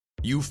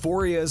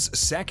Euphoria's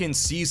second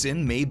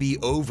season may be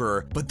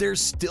over, but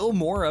there's still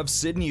more of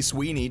Sydney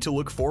Sweeney to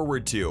look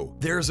forward to.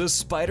 There's a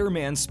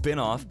Spider-Man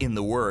spinoff in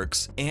the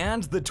works,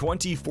 and the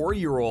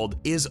 24-year-old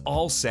is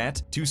all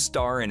set to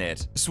star in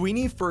it.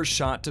 Sweeney first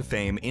shot to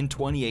fame in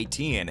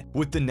 2018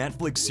 with the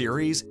Netflix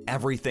series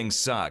Everything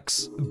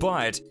Sucks,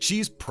 but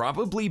she's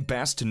probably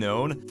best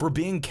known for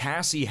being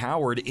Cassie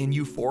Howard in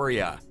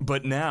Euphoria.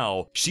 But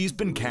now, she's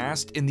been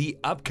cast in the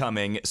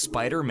upcoming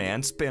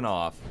Spider-Man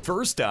spinoff.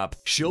 First up,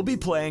 she'll be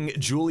playing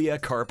Julia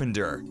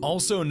Carpenter,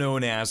 also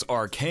known as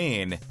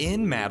Arcane,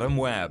 in Madam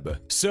Web.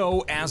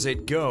 So, as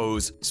it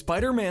goes,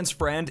 Spider-Man's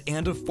friend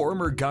and a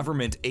former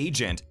government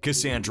agent,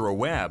 Cassandra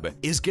Webb,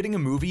 is getting a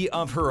movie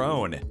of her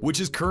own, which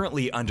is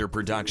currently under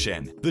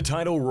production. The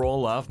title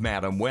role of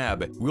Madam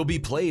Web will be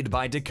played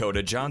by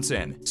Dakota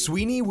Johnson.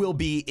 Sweeney will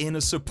be in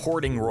a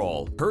supporting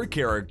role. Her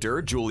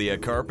character, Julia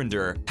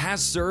Carpenter,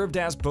 has served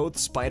as both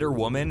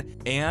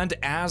Spider-Woman and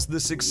as the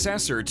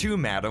successor to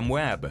Madam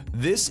Web.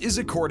 This is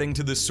according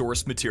to the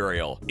source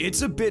material.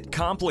 It's a bit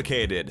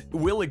complicated.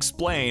 We'll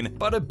explain,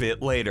 but a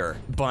bit later.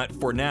 But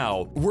for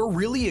now, we're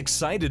really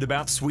excited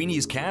about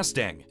Sweeney's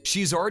casting.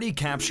 She's already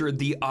captured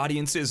the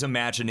audience's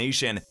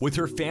imagination with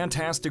her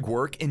fantastic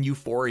work in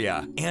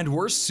Euphoria, and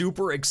we're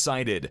super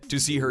excited to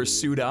see her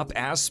suit up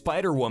as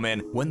Spider-Woman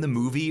when the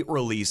movie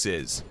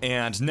releases.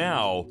 And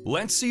now,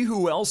 let's see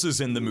who else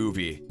is in the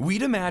movie.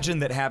 We'd imagine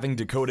that having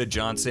Dakota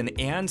Johnson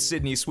and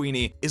Sydney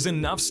Sweeney is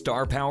enough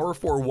star power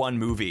for one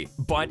movie,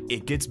 but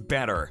it gets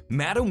better.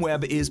 Madam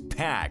Web is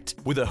packed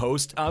with a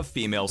host of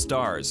female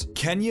stars.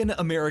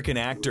 Kenyan-American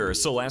actor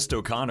Celeste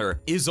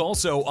O'Connor is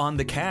also on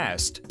the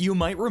cast. You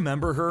might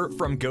remember her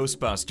from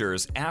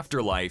Ghostbusters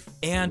Afterlife,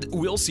 and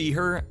we'll see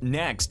her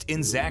next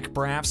in Zach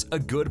Braff's A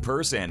Good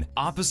Person,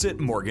 opposite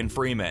Morgan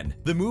Freeman.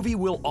 The movie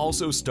will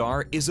also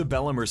star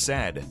Isabella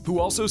Merced, who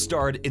also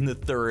starred in the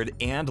third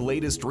and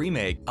latest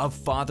remake of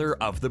Father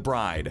of the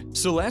Bride.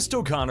 Celeste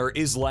O'Connor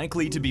is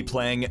likely to be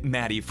playing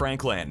Maddie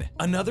Franklin,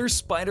 another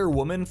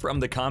Spider-Woman from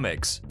the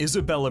comics.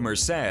 Isabella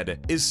Merced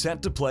is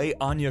set to play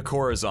Anya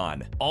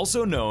Corazon,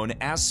 also known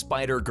as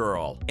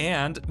Spider-Girl.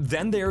 And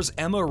then there's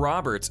Emma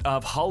Roberts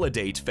of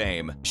Holiday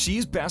fame.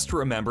 She's best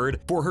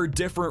remembered for her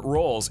different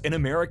roles in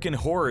American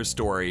Horror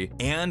Story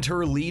and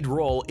her lead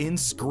role in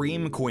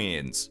Scream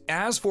Queens.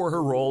 As for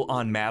her role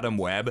on Madam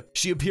Web,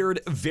 she appeared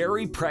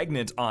very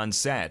pregnant on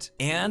set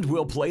and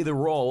will play the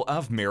role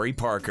of Mary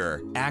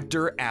Parker.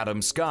 Actor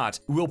Adam Scott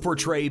will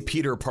portray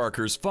Peter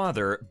Parker's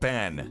father,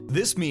 Ben.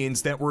 This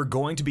means that we're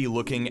going to be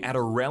looking at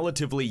a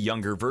relatively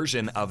younger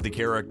version of the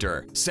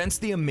character since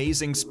the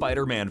Amazing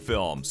Spider-Man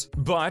films.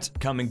 But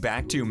coming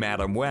back to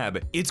Madam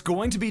Web, it's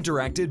going to be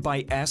directed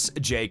by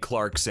S.J.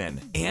 Clarkson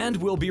and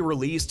will be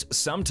released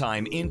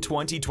sometime in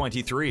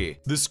 2023.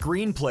 The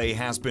screenplay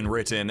has been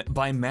written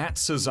by Matt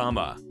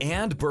Sazama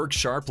and Burke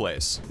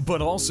Sharpless.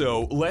 But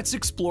also, let's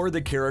explore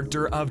the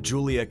character of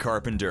Julia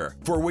Carpenter,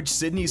 for which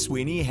Sydney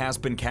Sweeney has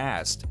been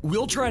cast.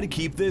 We'll try to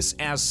keep this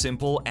as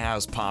simple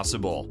as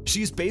possible.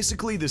 She's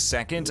basically the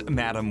second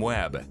Madam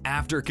Web,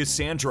 after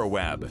Cassandra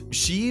Webb.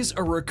 She's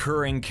a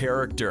recurring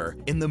character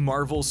in the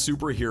Marvel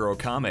superhero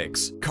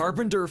comics.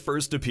 Carpenter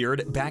first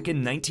appeared back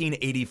in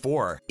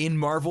 1984 in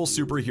Marvel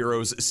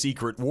Superheroes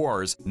Secret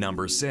Wars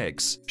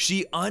 #6.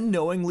 She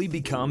unknowingly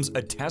becomes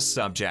a test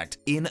subject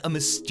in a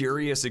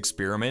mysterious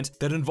experiment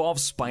that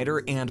involves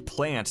spider and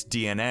plant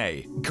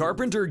DNA.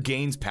 Carpenter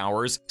gains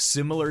powers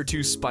similar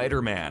to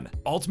Spider-Man,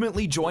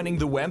 ultimately joining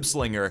the Web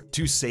Slinger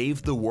to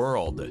save the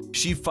world.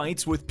 She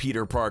fights with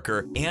Peter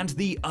Parker and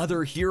the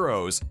other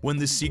heroes when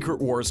the Secret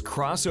Wars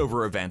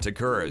crossover event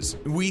occurs.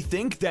 We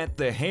think that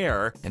the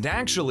hair, and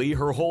actually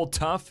her whole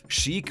tough,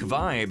 chic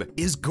vibe,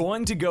 is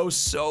going to go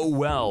so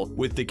well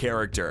with the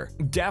character.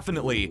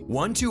 Definitely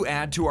one to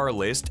add to our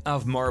list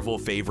of Marvel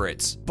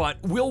favorites, but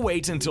we'll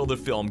wait until the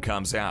film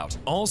comes out.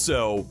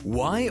 Also,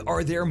 why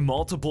are there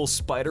multiple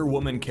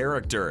Spider-Woman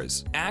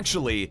characters?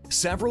 Actually,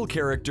 several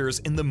characters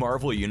in the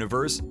Marvel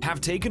universe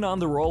have taken on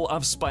the role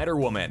of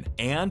Spider-Woman,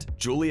 and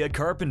Julia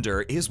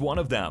Carpenter is one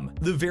of them.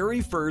 The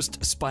very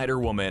first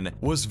Spider-Woman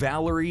was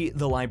Valerie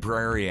the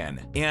Librarian,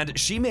 and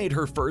she made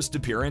her first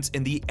appearance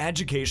in the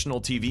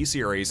educational TV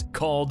series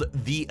called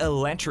The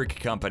Electric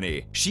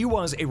Company. She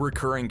was a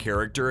recurring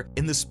character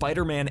in the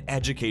Spider-Man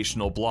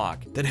educational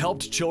block that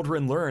helped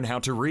children learn how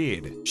to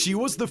read. She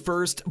was the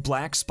first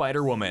Black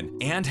Spider-Woman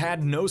and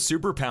had no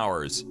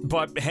superpowers.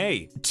 But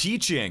hey,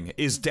 teaching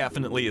is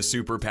definitely a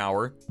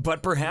superpower.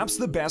 But perhaps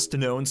the best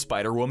known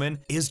Spider-Woman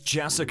is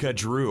Jessica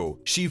Drew.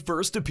 She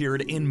first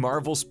appeared in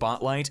Marvel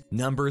Spotlight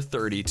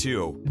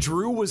 #32.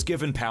 Drew was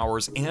given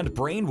powers and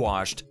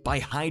brainwashed by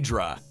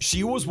Hydra.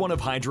 She was one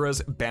of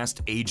Hydra's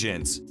best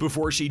agents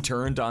before she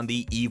turned on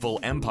the evil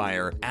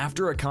Empire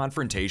after a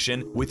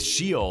confrontation with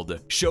S.H.I.E.L.D.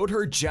 showed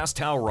her just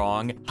how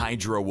wrong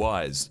Hydra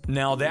was.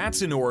 Now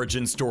that's an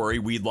origin story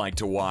we'd like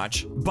to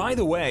watch. By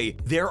the way,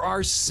 there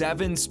are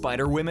 7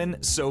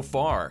 Spider-Women so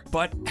far,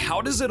 but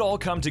how does it all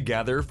come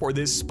together for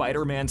this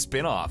Spider-Man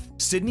spinoff?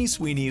 Sydney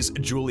Sweeney's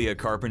Julia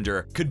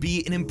Carpenter could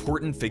be an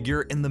important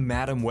figure in the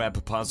Madam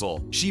Web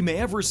puzzle. She may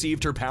have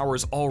received her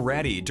powers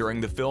already during during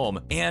the film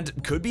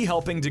and could be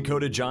helping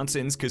Dakota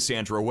Johnson's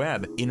Cassandra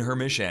Webb in her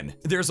mission.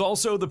 There's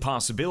also the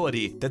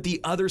possibility that the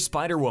other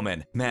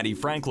Spider-Woman, Maddie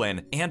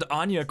Franklin, and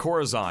Anya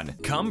Corazon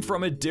come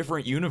from a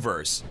different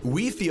universe.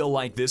 We feel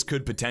like this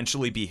could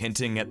potentially be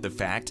hinting at the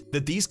fact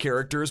that these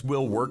characters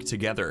will work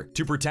together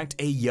to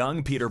protect a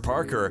young Peter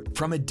Parker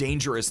from a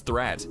dangerous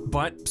threat.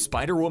 But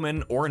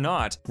Spider-Woman or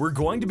not, we're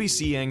going to be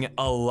seeing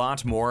a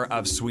lot more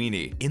of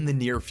Sweeney in the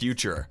near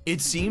future. It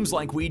seems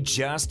like we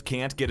just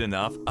can't get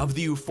enough of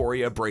the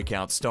Euphoria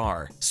breakout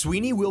star.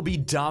 Sweeney will be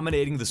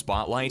dominating the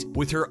spotlight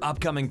with her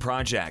upcoming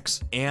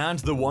projects, and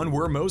the one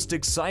we're most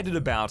excited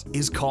about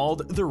is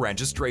called The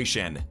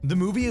Registration. The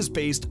movie is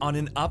based on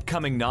an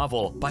upcoming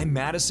novel by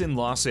Madison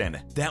Lawson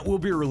that will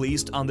be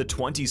released on the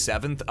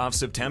 27th of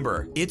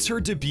September. It's her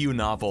debut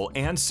novel,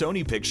 and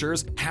Sony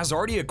Pictures has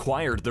already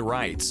acquired the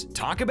rights.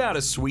 Talk about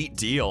a sweet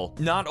deal.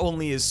 Not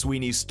only is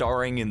Sweeney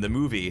starring in the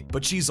movie,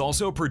 but she's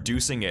also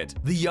producing it.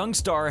 The young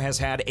star has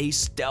had a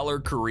stellar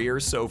career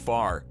so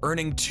far,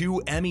 earning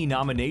 2 Emmy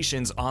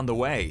nominations on the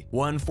way,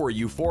 one for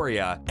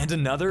Euphoria and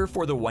another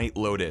for The White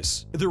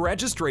Lotus. The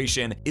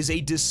Registration is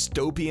a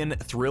dystopian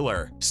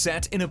thriller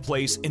set in a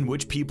place in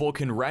which people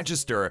can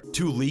register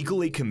to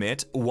legally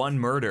commit one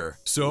murder.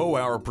 So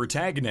our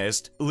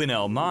protagonist,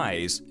 Linnell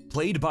Mize,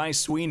 played by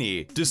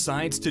Sweeney,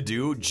 decides to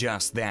do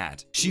just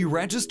that. She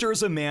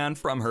registers a man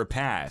from her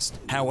past.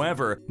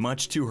 However,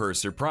 much to her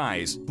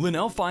surprise,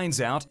 Linnell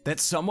finds out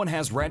that someone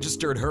has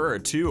registered her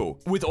too.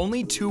 With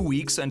only 2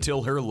 weeks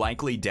until her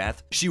likely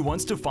death, she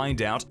wants to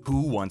find out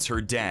who wants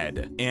her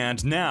dead.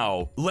 And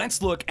now,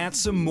 let's look at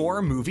some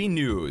more movie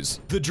news.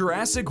 The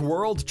Jurassic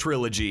World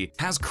trilogy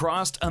has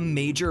crossed a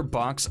major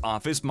box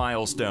office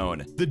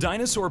milestone. The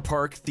Dinosaur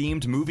Park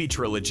themed movie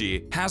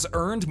trilogy has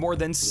earned more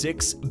than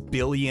 $6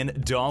 billion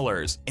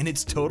in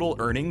its total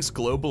earnings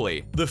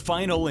globally. The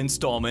final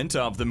installment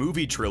of the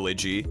movie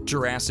trilogy,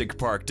 Jurassic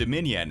Park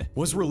Dominion,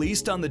 was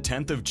released on the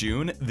 10th of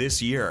June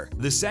this year.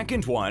 The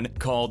second one,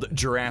 called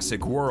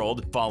Jurassic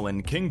World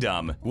Fallen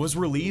Kingdom, was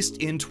released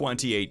in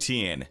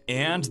 2018,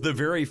 and the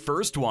very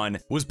first one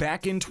was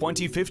back in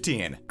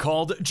 2015,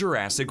 called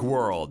Jurassic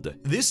World.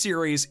 This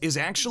series is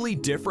actually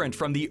different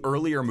from the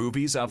earlier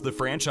movies of the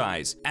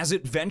franchise, as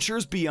it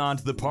ventures beyond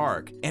the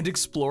park and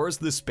explores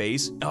the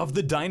space of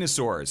the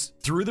dinosaurs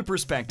through the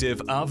perspective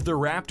of the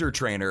raptor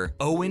trainer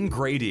Owen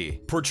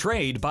Grady,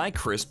 portrayed by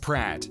Chris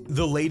Pratt.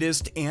 The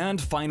latest and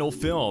final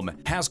film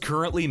has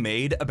currently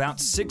made about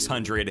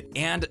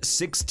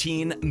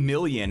 $616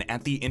 million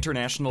at the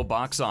international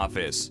box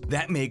office.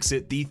 That makes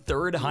it the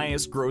third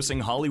highest grossing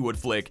Hollywood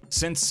flick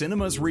since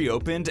cinemas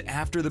reopened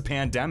after the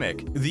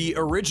pandemic. The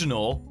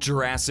original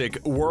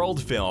Jurassic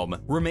World film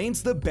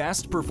remains the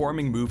best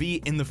performing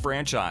movie in the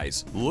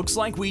franchise. Looks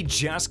like we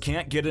just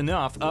can't get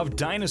enough of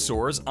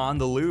dinosaurs on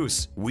the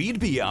loose. We'd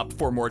be up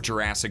for more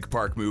Jurassic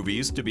Park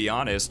movies, to be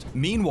honest.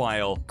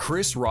 Meanwhile,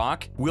 Chris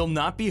Rock will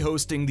not be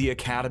hosting the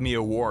Academy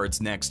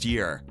Awards next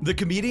year. The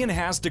comedian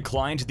has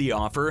declined the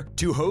offer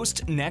to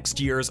host next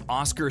year's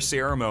Oscar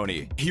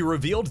ceremony. He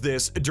revealed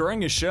this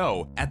during a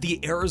show at the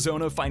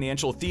Arizona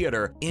Financial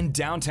Theater in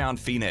downtown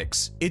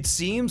Phoenix. It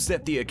seems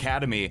that the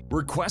Academy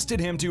requested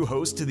him to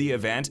host the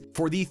event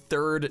for the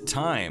third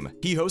time.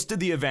 He hosted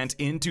the event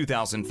in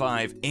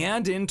 2005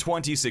 and in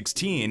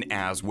 2016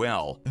 as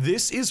well.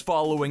 This is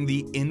following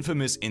the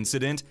infamous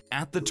incident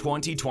at the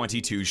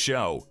 2022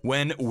 show,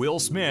 when Will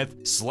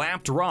Smith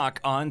slapped Rock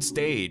on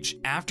stage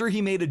after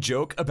he made a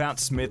joke about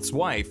Smith's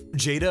wife,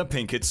 Jada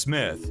Pinkett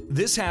Smith.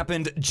 This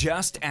happened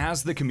just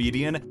as the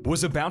comedian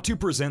was about to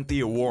present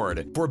the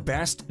award for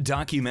Best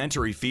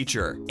Documentary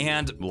Feature,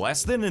 and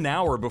less than an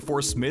hour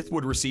before Smith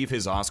would receive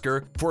his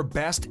Oscar for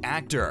Best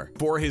Actor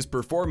for his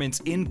performance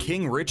in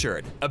King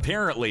Richard.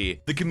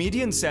 Apparently, the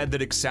comedian said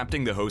that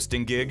accepting the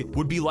hosting gig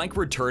would be like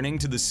returning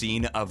to the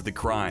scene of the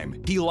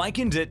crime. He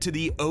likened it to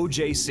the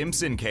O.J.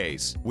 Simpson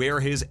case, where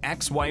his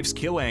ex-wife's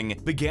killing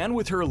began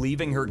with her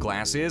leaving her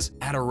glasses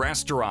at a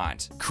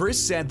restaurant. Chris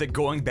said that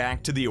going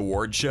back to the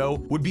award show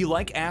would be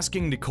like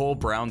asking Nicole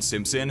Brown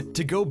Simpson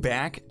to go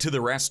back to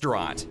the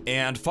restaurant.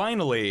 And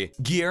finally,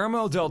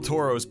 Guillermo del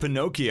Toro's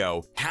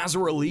Pinocchio has a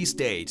release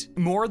date.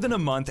 More than a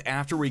month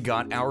after we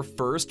got our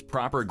first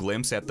proper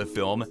glimpse at the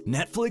film,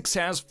 Netflix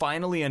has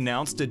finally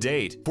announced a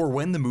date for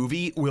when the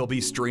movie will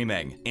be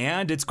streaming,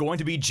 and it's going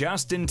to be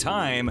just in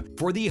time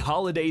for the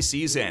holiday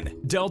season.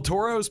 Del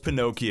Toro's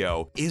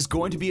Pinocchio is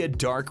going to be a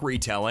dark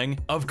retelling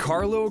of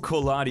Carlo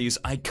Collodi's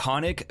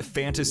iconic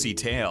fantasy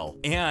tale,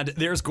 and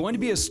there's going to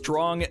be a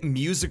strong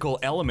musical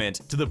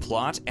element to the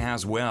plot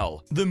as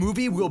well. The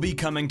movie will be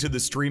coming to the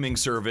streaming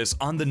service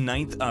on the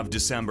 9th of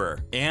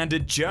December, and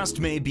it just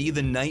may be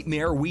the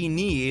nightmare we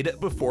need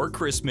before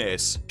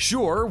Christmas.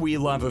 Sure, we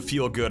love a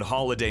feel-good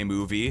holiday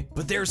movie,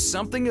 but there's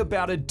something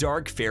about a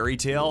dark fairy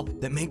tale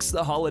that makes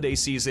the holiday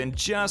season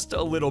just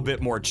a little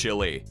bit more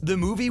chilly. The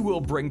movie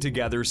will bring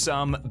together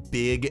some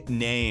big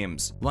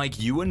names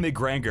like Ewan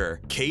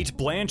McGregor, Kate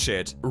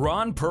Blanchett,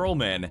 Ron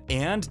Perlman,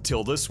 and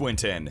Tilda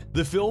Swinton.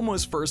 The film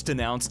was first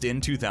announced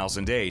in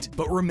 2008,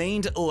 but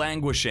remained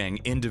languishing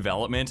in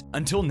development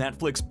until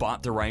Netflix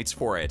bought the rights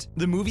for it.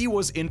 The movie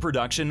was in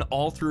production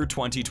all through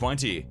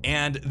 2020,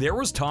 and there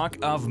was talk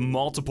of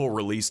multiple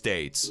release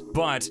dates.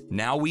 But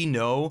now we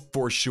know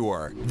for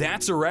sure.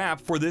 That's a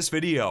wrap for this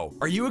video.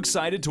 Are you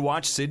excited to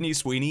watch Sydney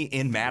Sweeney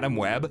in Madam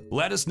Web?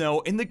 Let us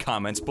know in the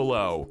comments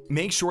below.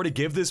 Make sure to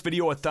give this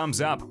video a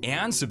thumbs up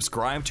and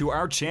subscribe to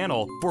our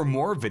channel for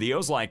more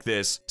videos like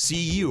this.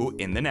 See you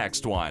in the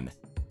next one.